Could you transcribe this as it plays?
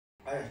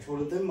哎呀，坐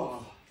着等嘛。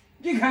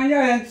你看你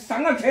还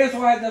上了厕所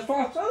还在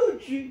耍手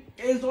机，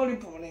厕所里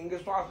不能够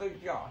耍手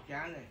机啊！天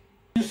嘞，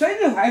你生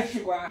的坏习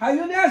惯，还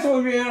有脸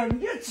说别人，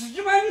你自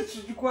己把你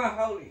自己管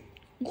好嘞。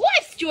我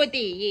还是觉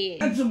得，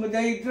还值不得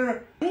一点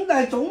儿当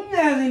代中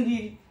年人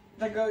的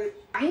这个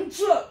样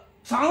子，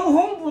上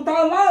风不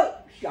到老，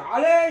下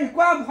呢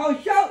管不好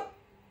小，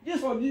你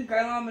说你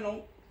该啷么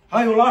弄？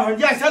哎呦，老汉儿，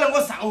你还晓得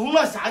我上风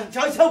了，下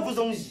悄悄不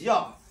容易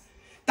啊！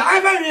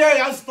但凡人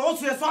要是多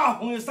出来耍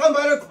朋友，少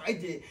买点快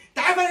递，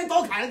但凡你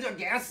多看点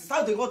电视，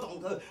少对我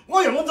动口，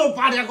我用着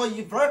8点过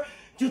1分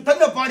就等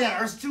到8点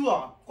29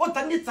啊！我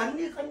等的真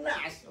的很难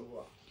受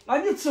啊！那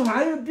你吃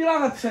饭又比哪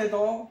个吃得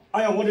多？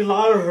哎呀，我的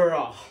老二儿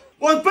啊！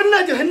我本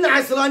来就很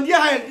难受了，你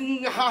还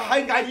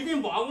爱你的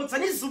骂我，真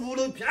的是屋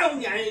头偏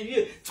红艳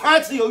雨，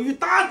传出又雨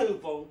打头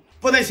风，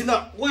不得行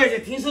了，我要去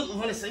听守陆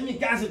方的声明，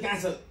感受感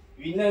受，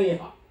酝酿一下。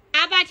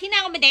爸爸听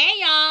到我们单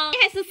哟，你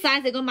还是吃下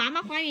这个妈妈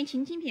花园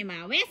清清片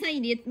嘛，晚上1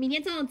粒，明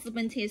天早上直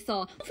奔厕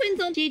所，5分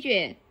钟解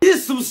决。你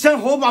是不是想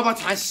喝爸爸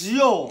串稀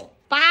哦？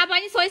爸爸，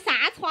你说的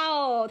啥子话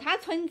哦？它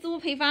纯植物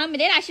配方，没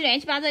得那些乱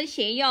七八糟的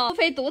泻药，不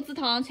费肚子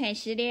痛串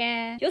稀的，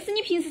就是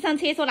你平时上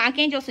厕所那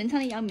感觉顺畅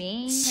的要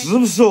命。是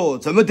不是哦？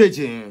这么得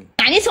劲？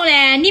那你说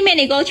呢？里面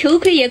那个秋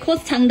葵叶可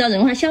是肠道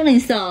润滑小能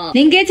手，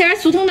能给这儿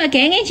疏通到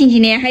干干净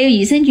净的，还有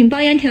益生菌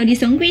保养调理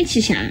双管齐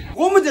下。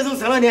我们这种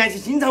上了年纪、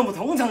心肠不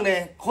通畅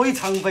的，可以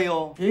常备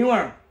哦。冰娃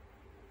儿，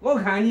我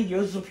看你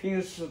就是平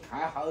时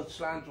太好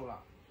吃懒做了，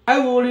爱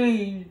窝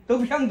里都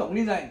不想动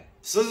的人。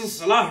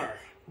是老汉儿，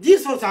你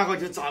说咋个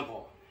就咋个，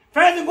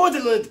反正我这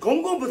个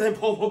公公不疼，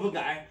婆婆不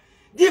爱。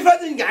你反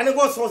正按着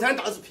我说三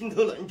道四，评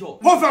头论脚，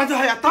我反正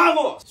还要打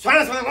我。算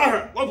了，老汉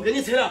儿，我不跟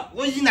你扯了，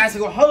我已经难受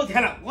过好多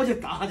天了，我去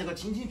打下这个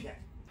清清片。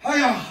哎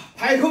呀，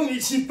排空运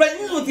气，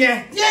本如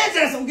点，点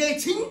赞送给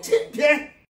清清片。